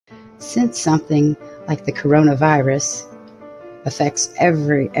Since something like the coronavirus affects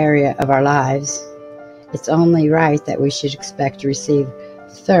every area of our lives, it's only right that we should expect to receive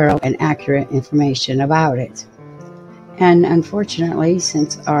thorough and accurate information about it. And unfortunately,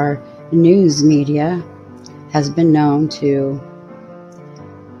 since our news media has been known to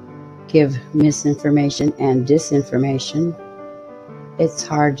give misinformation and disinformation, it's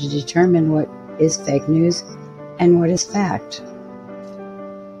hard to determine what is fake news and what is fact.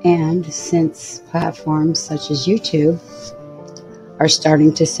 And since platforms such as YouTube are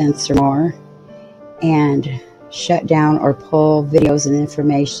starting to censor more and shut down or pull videos and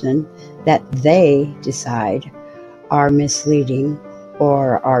information that they decide are misleading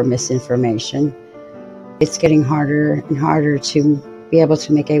or are misinformation, it's getting harder and harder to be able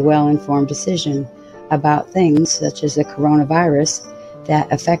to make a well-informed decision about things such as the coronavirus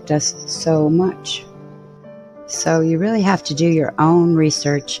that affect us so much. So you really have to do your own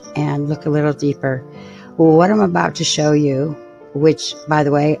research and look a little deeper. What I'm about to show you, which, by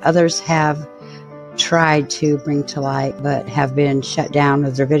the way, others have tried to bring to light but have been shut down,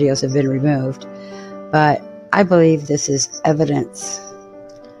 or their videos have been removed. But I believe this is evidence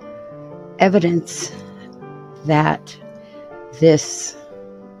that this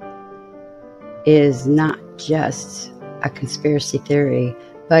is not just a conspiracy theory,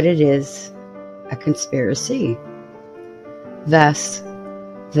 but it is a conspiracy. Thus,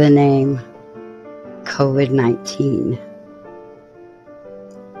 the name COVID-19.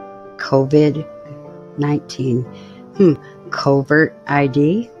 COVID-19. Covert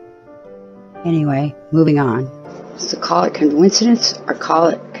ID? Anyway, moving on. So call it coincidence or call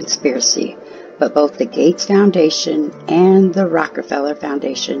it conspiracy, but both the Gates Foundation and the Rockefeller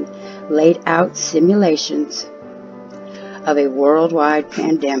Foundation laid out simulations of a worldwide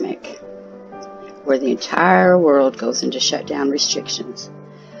pandemic where the entire world goes into shutdown restrictions.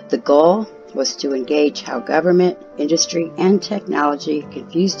 The goal was to engage how government, industry, and technology can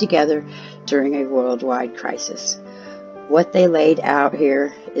fuse together during a worldwide crisis. What they laid out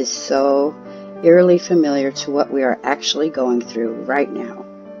here is so eerily familiar to what we are actually going through right now.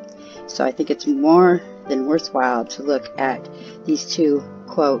 So I think it's more than worthwhile to look at these two,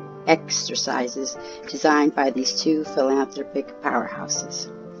 quote, exercises designed by these two philanthropic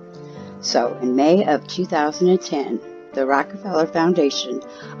powerhouses. So in May of 2010, the Rockefeller Foundation,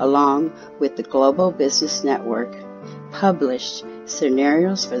 along with the Global Business Network, published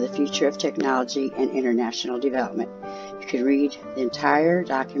Scenarios for the Future of Technology and International Development. You can read the entire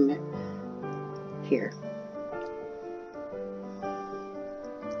document here.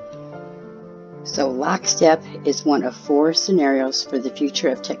 So Lockstep is one of 4 scenarios for the future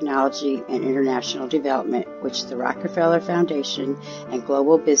of technology and international development, which the Rockefeller Foundation and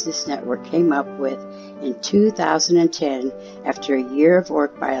Global Business Network came up with in 2010 after a year of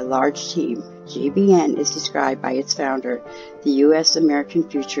work by a large team. GBN is described by its founder, the U.S. American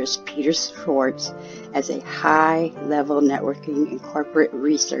futurist Peter Schwartz, as a high-level networking and corporate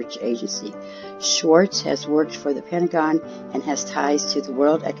research agency. Schwartz has worked for the Pentagon and has ties to the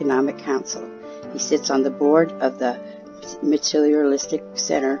World Economic Council. He sits on the board of the Materialistic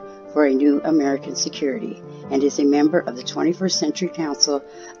Center for a New American Security and is a member of the 21st Century Council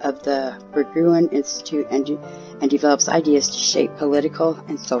of the Berggruen Institute and develops ideas to shape political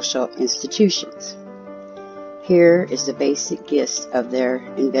and social institutions. Here is the basic gist of their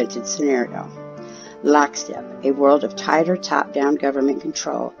invented scenario. Lockstep, a world of tighter top-down government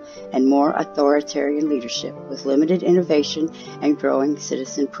control and more authoritarian leadership with limited innovation and growing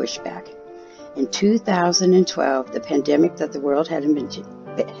citizen pushback. In 2012, the pandemic that the world had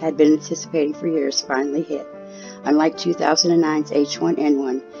been anticipating for years finally hit. Unlike 2009's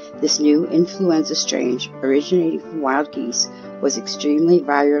H1N1, this new influenza strain, originating from wild geese, was extremely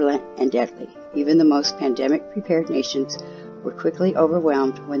virulent and deadly. Even the most pandemic-prepared nations were quickly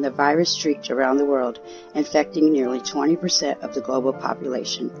overwhelmed when the virus streaked around the world, infecting nearly 20% of the global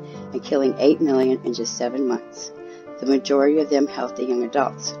population and killing 8 million in just 7 months, the majority of them healthy young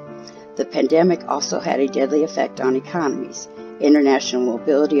adults. The pandemic also had a deadly effect on economies. International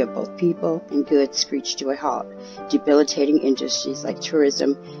mobility of both people and goods screeched to a halt, debilitating industries like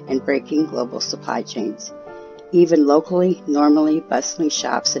tourism and breaking global supply chains. Even locally, normally bustling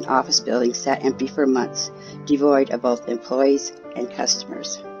shops and office buildings sat empty for months, devoid of both employees and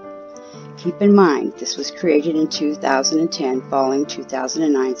customers. Keep in mind, this was created in 2010 following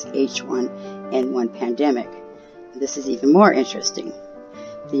 2009's H1N1 pandemic. This is even more interesting.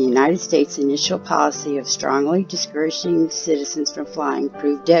 The United States' initial policy of strongly discouraging citizens from flying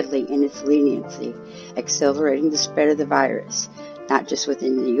proved deadly in its leniency, accelerating the spread of the virus, not just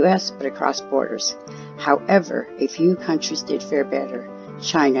within the U.S., but across borders. However, a few countries did fare better.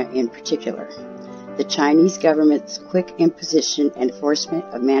 China in particular. The Chinese government's quick imposition and enforcement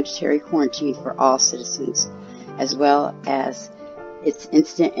of mandatory quarantine for all citizens, as well as its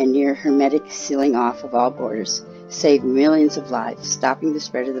instant and near hermetic sealing off of all borders, saved millions of lives, stopping the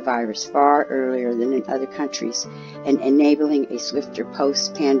spread of the virus far earlier than in other countries and enabling a swifter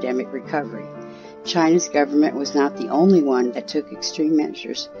post-pandemic recovery. China's government was not the only one that took extreme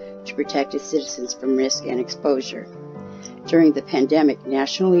measures to protect its citizens from risk and exposure. During the pandemic,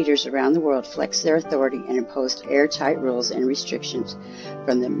 national leaders around the world flexed their authority and imposed airtight rules and restrictions,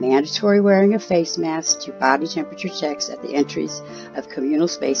 from the mandatory wearing of face masks to body temperature checks at the entries of communal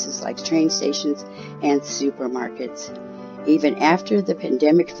spaces like train stations and supermarkets. Even after the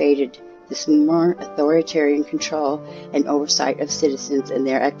pandemic faded, this more authoritarian control and oversight of citizens and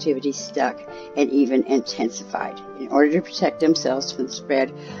their activities stuck and even intensified in order to protect themselves from the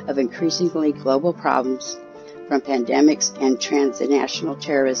spread of increasingly global problems, from pandemics and transnational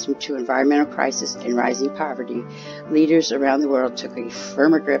terrorism to environmental crisis and rising poverty. Leaders around the world took a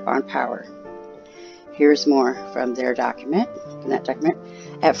firmer grip on power. Here's more from that document.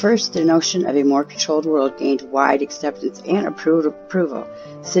 At first, the notion of a more controlled world gained wide acceptance and approval.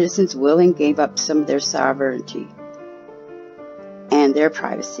 Citizens willingly gave up some of their sovereignty and their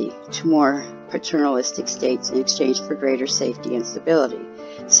privacy to more paternalistic states in exchange for greater safety and stability.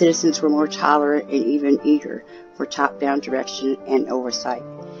 Citizens were more tolerant and even eager for top-down direction and oversight,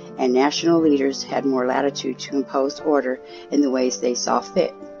 and national leaders had more latitude to impose order in the ways they saw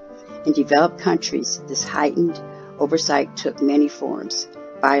fit. In developed countries, this heightened oversight took many forms: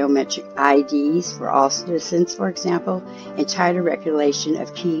 biometric IDs for all citizens, for example, and tighter regulation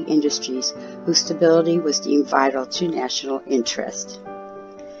of key industries whose stability was deemed vital to national interest.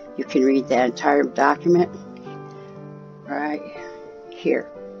 You can read that entire document right here.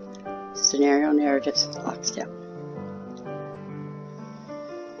 Scenario Narratives Lockstep.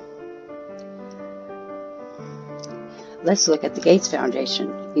 Let's look at the Gates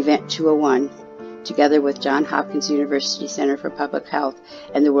Foundation, Event 201, together with Johns Hopkins University Center for Public Health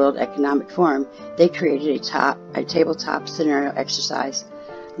and the World Economic Forum. They created a tabletop scenario exercise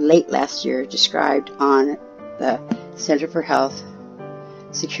late last year described on the Center for Health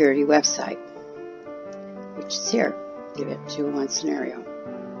Security website, which is here. Event 201 scenario.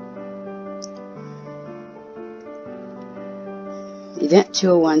 Event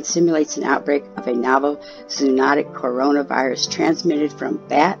 201 simulates an outbreak of a novel zoonotic coronavirus transmitted from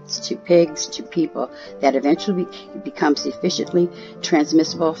bats to pigs to people that eventually becomes efficiently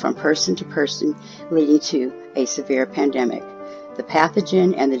transmissible from person to person, leading to a severe pandemic. The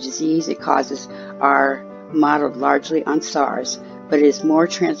pathogen and the disease it causes are modeled largely on SARS, but it is more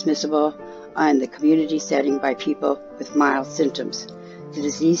transmissible in the community setting by people with mild symptoms. The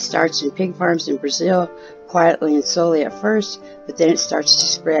disease starts in pig farms in Brazil, quietly and slowly at first, but then it starts to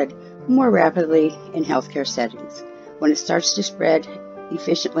spread more rapidly in healthcare settings. When it starts to spread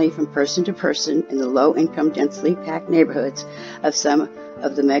efficiently from person to person in the low-income, densely packed neighborhoods of some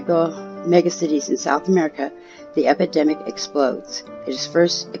of the megacities in South America, the epidemic explodes. It is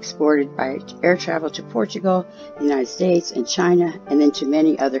first exported by air travel to Portugal, the United States, and China, and then to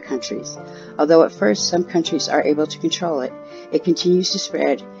many other countries. Although at first some countries are able to control it, it continues to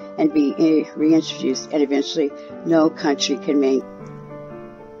spread and be reintroduced, and eventually no country can maintain.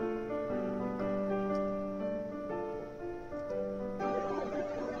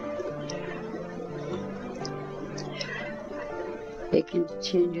 It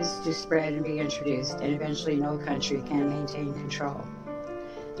continues to spread and be introduced, and eventually no country can maintain control.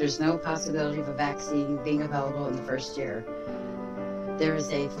 There's no possibility of a vaccine being available in the first year. There is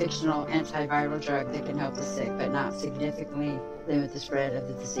a fictional antiviral drug that can help the sick, but not significantly limit the spread of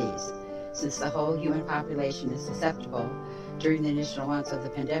the disease. Since the whole human population is susceptible, during the initial months of the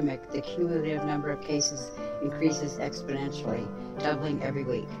pandemic, the cumulative number of cases increases exponentially, doubling every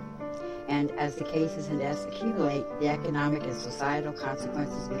week. And as the cases and deaths accumulate, the economic and societal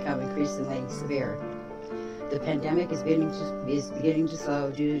consequences become increasingly severe. The pandemic is beginning to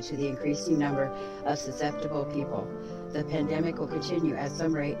slow due to the increasing number of susceptible people. The pandemic will continue at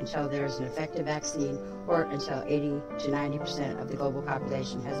some rate until there is an effective vaccine or until 80 to 90% of the global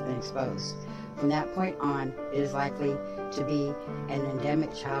population has been exposed. From that point on, it is likely to be an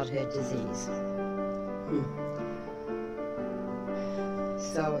endemic childhood disease.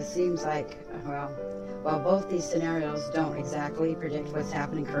 So it seems like, well, while both these scenarios don't exactly predict what's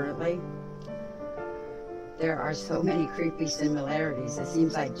happening currently, there are so many creepy similarities. It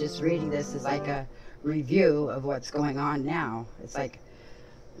seems like just reading this is like a review of what's going on now. It's like,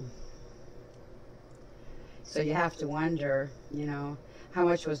 so you have to wonder, you know, how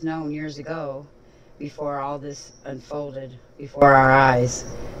much was known years ago before all this unfolded before our eyes.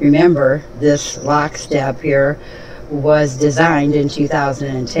 Remember, this lockstep here was designed in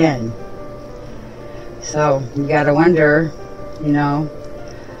 2010. So you got to wonder, you know,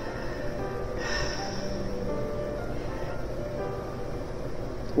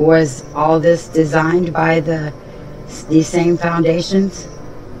 was all this designed by these same foundations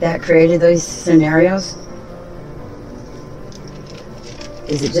that created those scenarios?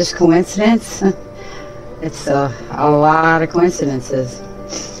 Is it just coincidence? It's a lot of coincidences.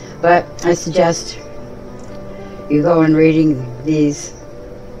 But I suggest you go and reading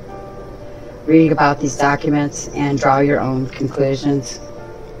about these documents and draw your own conclusions.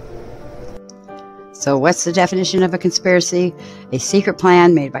 So what's the definition of a conspiracy? A secret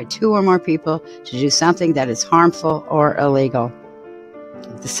plan made by two or more people to do something that is harmful or illegal.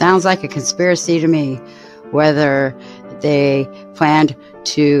 This sounds like a conspiracy to me, whether they planned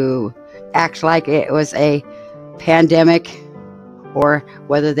to act like it was a pandemic or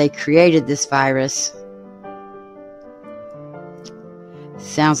whether they created this virus.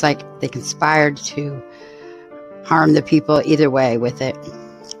 Sounds like they conspired to harm the people either way with it.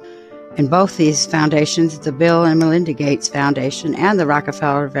 And both these foundations, the Bill and Melinda Gates Foundation and the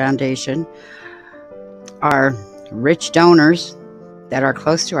Rockefeller Foundation, are rich donors that are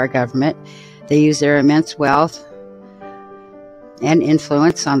close to our government. They use their immense wealth and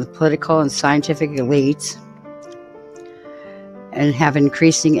influence on the political and scientific elites and have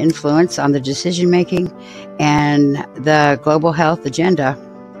increasing influence on the decision-making and the global health agenda.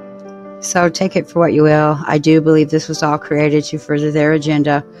 So take it for what you will. I do believe this was all created to further their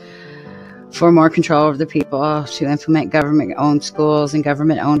agenda for more control over the people, to implement government-owned schools and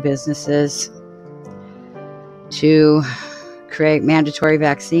government-owned businesses, to create mandatory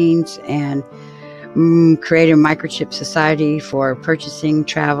vaccines and create a microchip society for purchasing,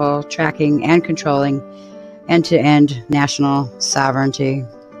 travel, tracking, and controlling, and to end national sovereignty.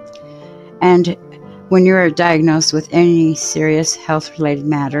 And when you're diagnosed with any serious health-related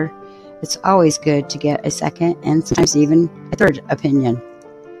matter, it's always good to get a second and sometimes even a third opinion.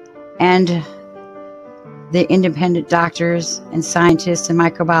 And the independent doctors and scientists and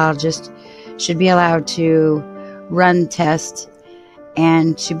microbiologists should be allowed to run tests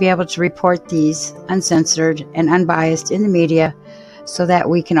and to be able to report these uncensored and unbiased in the media so that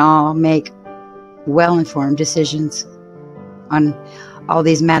we can all make well-informed decisions on all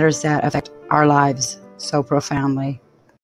these matters that affect our lives so profoundly.